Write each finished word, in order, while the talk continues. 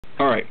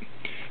Alright,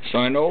 so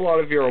I know a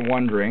lot of you are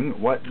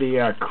wondering what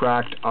the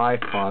cracked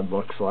iPod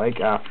looks like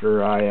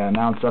after I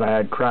announced that I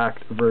had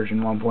cracked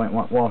version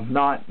 1.1. Well,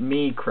 not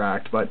me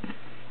cracked, but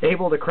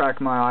able to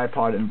crack my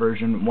iPod in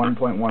version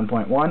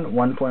 1.1.1,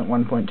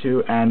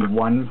 1.1.2, and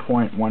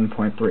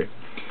 1.1.3.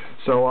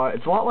 So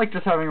it's a lot like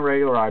just having a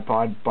regular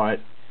iPod,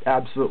 but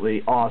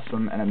absolutely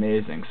awesome and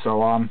amazing.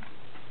 So I'll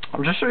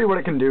just show you what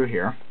it can do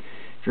here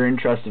if you're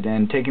interested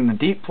in taking the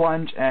deep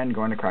plunge and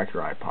going to crack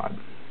your iPod.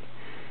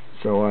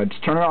 So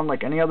just turn it on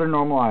like any other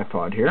normal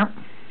iPod here.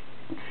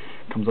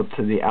 Comes up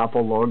to the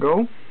Apple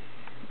logo.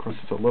 Of course,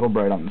 it's a little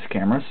bright on this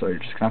camera, so you're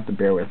just gonna have to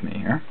bear with me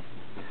here.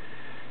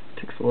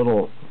 It takes a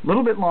little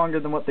bit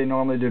longer than what they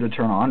normally do to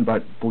turn on,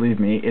 but believe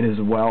me, it is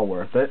well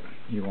worth it.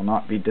 You will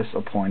not be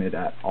disappointed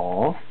at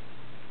all.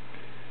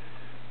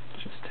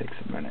 It just takes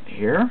a minute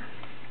here.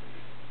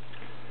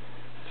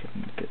 So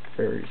I'm gonna get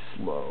very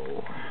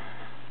slow.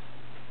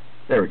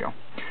 There we go.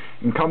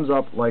 And comes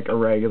up like a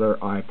regular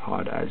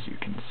iPod, as you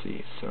can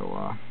see. So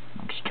I'll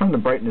just turn the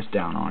brightness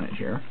down on it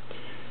here.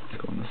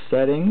 Let's go in the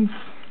settings,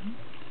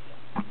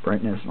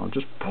 brightness, and I'll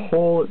just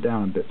pull it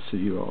down a bit so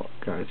you all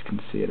guys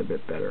can see it a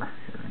bit better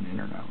here in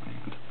internet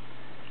land.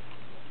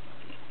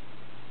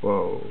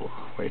 Whoa,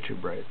 way too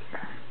bright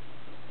there.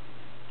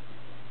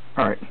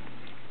 Alright.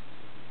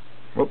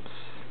 Whoops.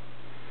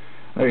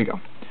 There you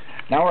go.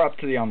 Now we're up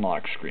to the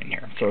unlock screen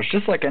here. So it's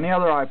just like any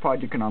other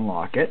iPod, you can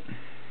unlock it.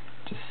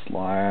 Just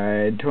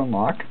slide to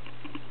unlock,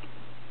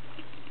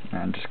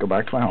 and just go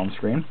back to my home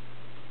screen,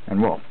 and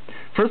whoa.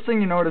 First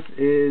thing you notice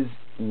is,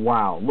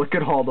 wow, look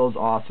at all those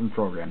awesome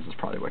programs, is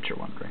probably what you're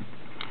wondering.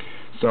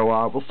 So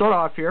we'll start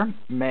off here,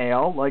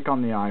 Mail, like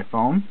on the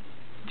iPhone.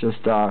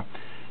 Just,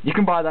 you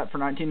can buy that for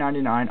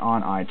 $19.99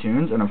 on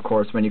iTunes, and of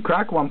course, when you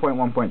crack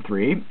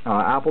 1.1.3,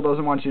 Apple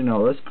doesn't want you to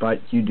know this,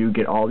 but you do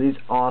get all these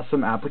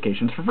awesome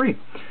applications for free.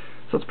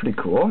 So it's pretty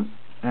cool.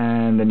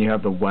 And then you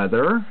have the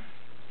weather.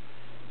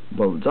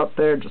 Loads up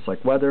there, just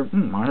like weather.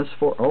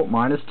 -4. Oh,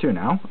 -2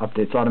 now.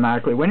 Updates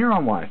automatically when you're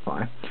on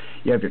Wi-Fi.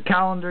 You have your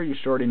calendar. You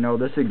should already know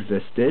this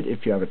existed.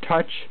 If you have a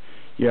touch,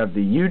 you have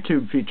the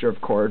YouTube feature, of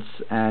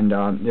course, and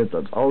it's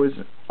always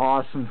an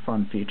awesome,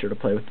 fun feature to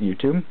play with the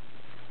YouTube.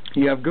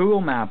 You have Google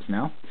Maps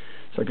now,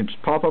 so I can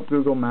just pop up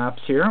Google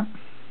Maps here.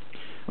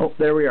 Oh,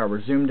 there we are.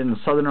 We're zoomed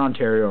into Southern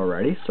Ontario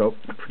already, so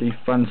pretty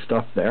fun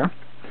stuff there.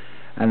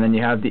 And then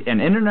you have an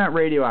internet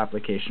radio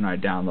application I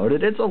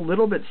downloaded. It's a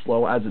little bit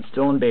slow as it's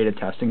still in beta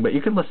testing, but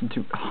you can listen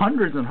to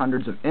hundreds and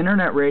hundreds of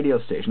internet radio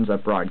stations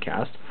that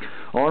broadcast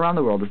all around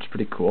the world, which is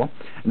pretty cool.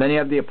 And then you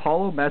have the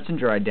Apollo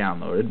Messenger I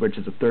downloaded, which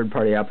is a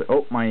third-party app.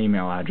 Oh, my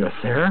email address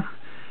there.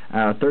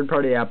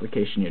 Third-party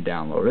application you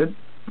downloaded.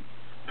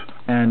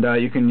 And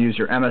you can use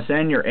your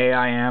MSN, your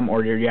AIM,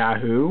 or your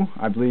Yahoo,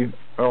 I believe,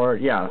 or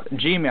yeah,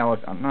 Gmail.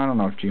 I don't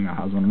know if Gmail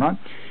has one or not.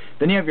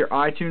 Then you have your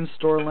iTunes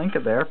store link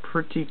there.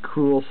 Pretty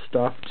cool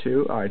stuff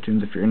too.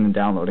 iTunes if you're into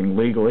downloading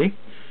legally.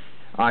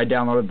 I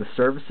downloaded the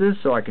services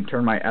so I can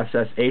turn my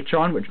SSH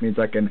on, which means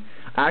I can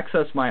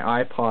access my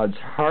iPod's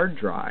hard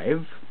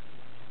drive,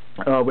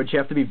 which you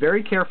have to be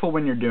very careful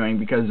when you're doing,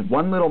 because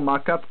one little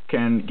muck-up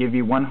can give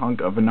you one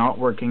hunk of a not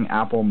working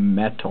Apple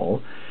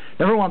Metal.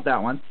 Never want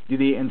that one. Do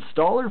the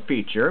installer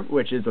feature,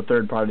 which is a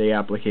third-party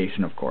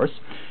application, of course.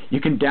 You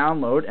can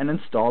download and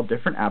install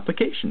different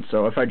applications.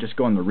 So if I just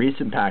go in the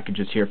recent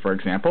packages here, for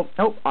example,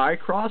 oh,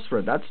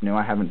 iCrossword, that's new.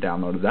 I haven't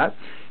downloaded that.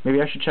 Maybe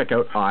I should check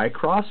out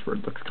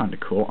iCrossword. Looks kind of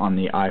cool on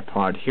the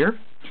iPod here.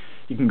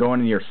 You can go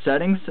into your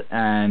settings,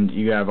 and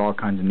you have all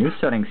kinds of new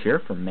settings here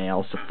for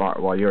Mail,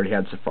 Safari. Well, you already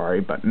had Safari,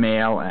 but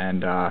Mail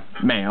and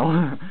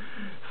Mail.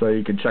 So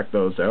you can check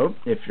those out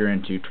if you're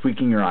into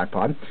tweaking your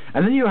iPod.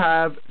 And then you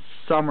have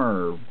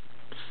Summer,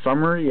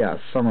 whatever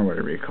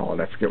you call it.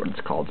 I forget what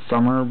it's called.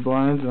 Summer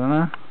Blinds,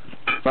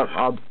 But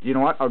you know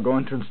what? I'll go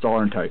into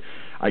installer and tell you.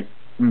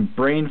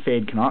 Brain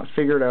fade, cannot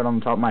figure it out on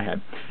the top of my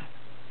head.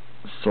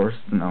 Source,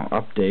 no,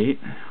 update,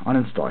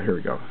 uninstall. Here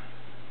we go.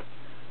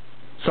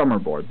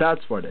 Summerboard.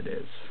 That's what it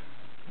is.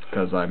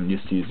 Because I'm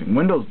used to using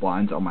Windows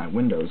blinds on my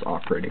Windows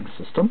operating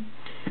system.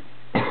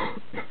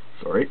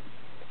 Sorry.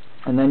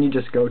 And then you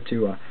just go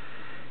to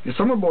your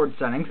Summerboard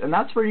settings, and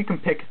that's where you can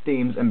pick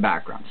themes and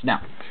backgrounds.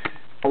 Now,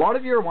 a lot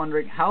of you are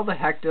wondering, how the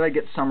heck did I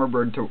get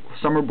Summerboard to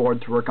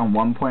work on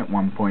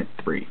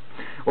 1.1.3?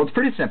 Well, it's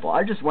pretty simple.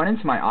 I just went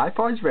into my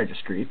iPod's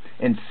registry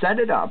and set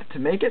it up to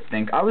make it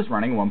think I was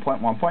running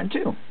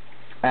 1.1.2.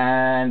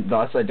 And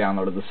thus, I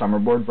downloaded the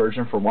Summerboard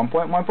version for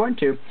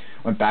 1.1.2,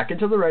 went back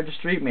into the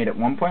registry, made it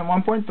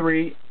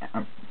 1.1.3,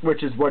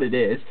 which is what it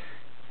is,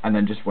 and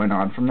then just went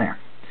on from there.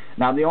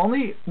 Now, the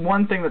only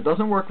one thing that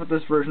doesn't work with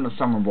this version of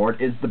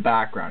Summerboard is the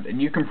background,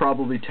 and you can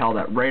probably tell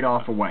that right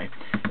off away,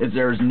 is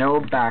there is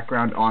no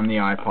background on the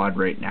iPod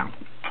right now.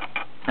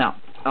 Now,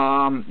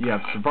 you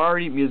have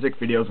Safari, music,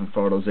 videos, and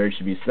photos. There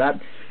should be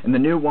set, and the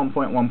new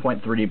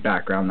 1.1.3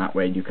 background. That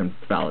way you can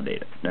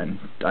validate it, and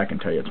I can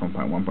tell you it's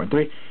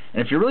 1.1.3.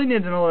 And if you really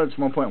need to know that it's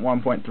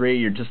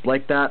 1.1.3, you're just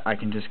like that, I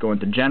can just go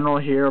into General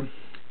here,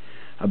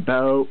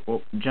 About,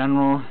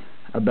 General,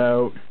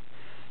 About,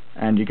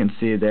 and you can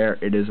see there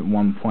it is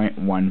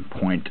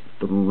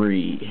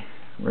 1.1.3.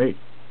 right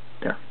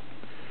there.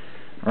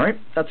 Alright,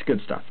 that's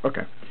good stuff.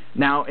 Okay.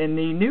 Now, in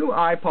the new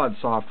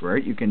iPod software,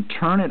 you can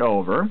turn it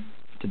over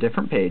to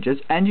different pages,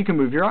 and you can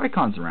move your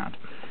icons around.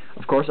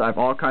 Of course, I have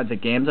all kinds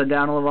of games I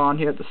downloaded on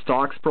here, the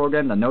stocks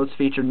program, the notes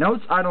feature.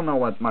 Notes, I don't know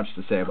what much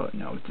to say about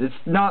notes. It's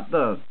not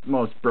the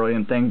most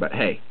brilliant thing, but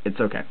hey, it's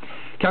okay.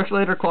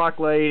 Calculator, clock,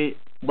 lady,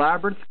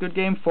 labyrinth, good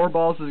game. 4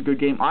 balls is a good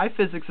game.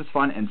 iPhysics is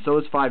fun, and so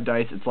is 5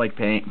 dice. It's like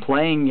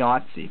playing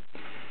Yahtzee.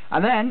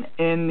 And then,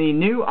 in the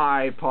new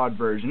iPod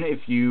version,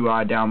 if you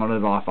downloaded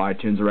it off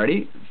iTunes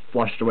already,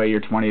 flushed away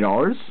your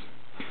 $20,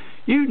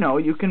 you know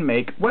you can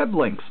make web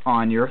links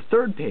on your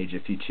third page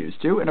if you choose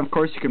to. And of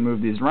course, you can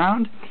move these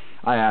around.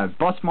 I have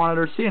Bus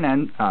Monitor,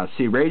 CNN,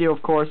 C Radio,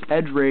 of course,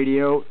 Edge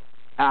Radio,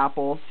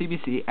 Apple,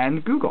 CBC,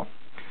 and Google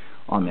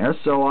on there.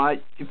 So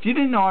if you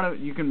didn't know how to,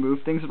 you can move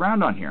things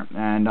around on here.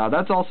 And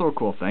that's also a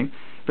cool thing.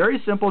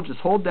 Very simple. Just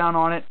hold down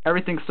on it.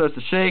 Everything starts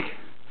to shake.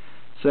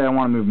 Say I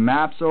want to move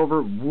Maps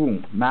over.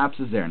 Boom. Maps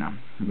is there now.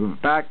 Move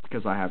it back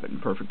because I have it in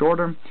perfect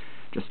order.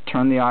 Just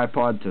turn the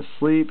iPod to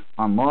sleep.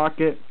 Unlock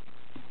it,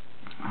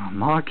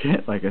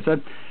 like I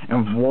said,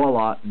 and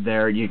voila,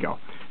 there you go.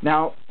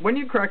 Now, when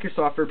you crack your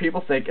software,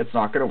 people think it's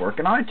not going to work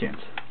in iTunes.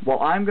 Well,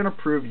 I'm going to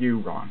prove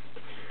you wrong.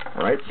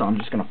 Alright, so I'm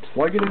just going to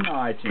plug it into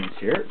iTunes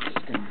here.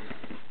 Just going to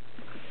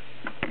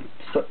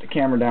set the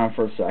camera down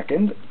for a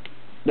second.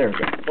 There we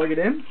go. Plug it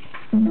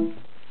in.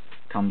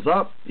 Comes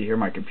up. You hear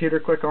my computer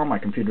click on. My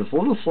computer's a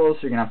little slow, so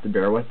you're going to have to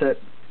bear with it.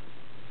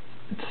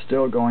 It's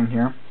still going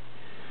here.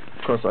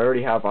 Of course, I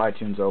already have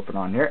iTunes open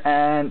on here,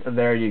 and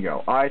there you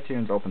go.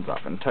 iTunes opens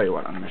up. And tell you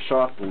what, I'm going to shut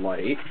off the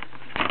light.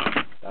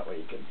 That way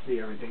you can see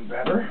everything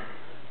better.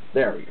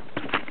 There we go.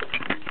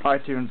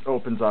 iTunes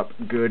opens up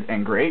good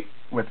and great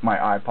with my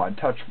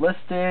iPod Touch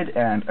listed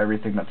and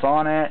everything that's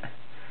on it.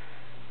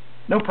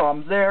 No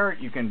problems there.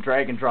 You can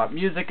drag and drop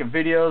music and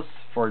videos.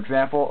 For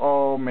example,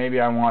 oh, maybe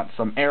I want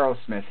some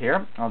Aerosmith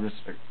here. I'll just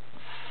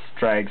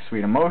drag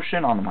Sweet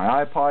Emotion onto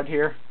my iPod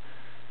here.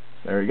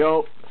 There we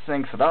go.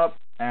 Syncs it up.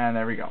 And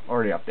there we go,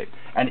 already updated.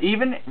 And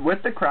even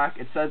with the crack,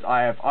 it says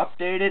I have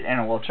updated,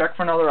 and it will check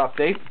for another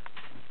update.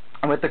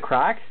 And with the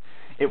crack,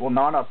 it will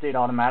not update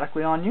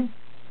automatically on you.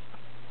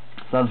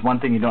 So that's one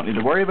thing you don't need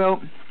to worry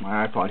about.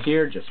 My iPod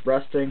here, just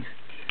resting.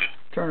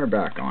 Turn her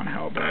back on,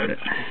 how about it?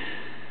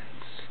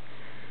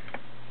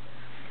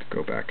 Let's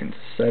go back into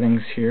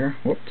settings here.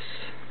 Whoops.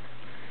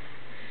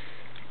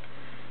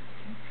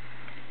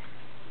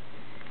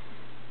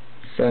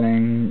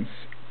 Settings,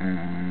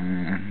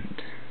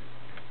 and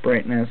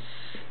brightness.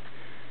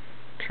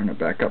 Turn it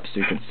back up so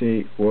you can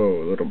see.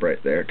 Whoa, a little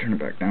bright there. Turn it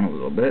back down a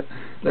little bit.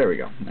 There we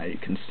go. Now you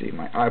can see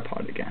my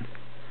iPod again.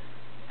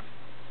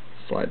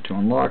 Slide to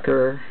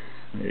unlocker.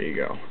 There you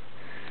go.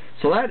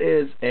 So that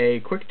is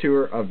a quick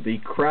tour of the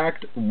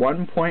cracked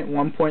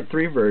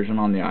 1.1.3 version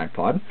on the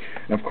iPod.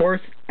 And of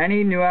course,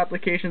 any new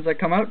applications that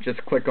come out,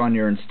 just click on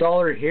your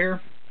installer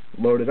here,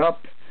 load it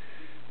up.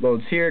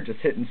 Loads here, just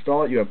hit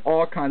install it. You have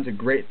all kinds of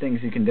great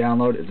things you can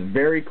download. It's a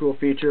very cool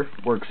feature.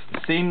 Works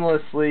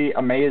seamlessly,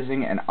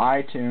 amazing in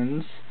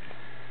iTunes.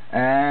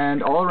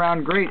 And all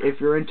around great if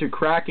you're into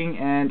cracking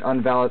and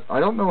I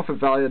don't know if it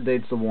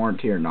validates the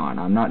warranty or not.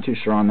 I'm not too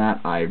sure on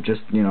that. I've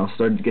just,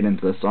 started to get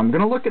into this. So I'm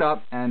going to look it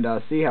up and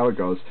see how it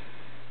goes.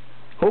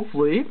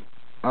 Hopefully,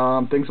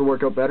 things will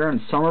work out better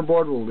and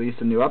Summerboard will release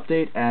a new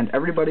update and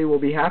everybody will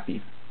be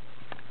happy.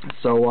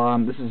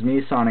 So this is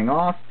me signing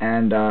off,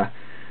 and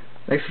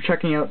thanks for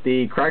checking out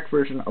the cracked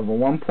version of a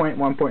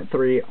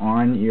 1.1.3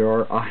 on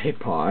your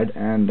iPod,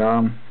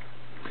 and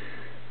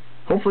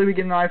hopefully we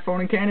get an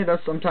iPhone in Canada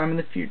sometime in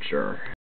the future.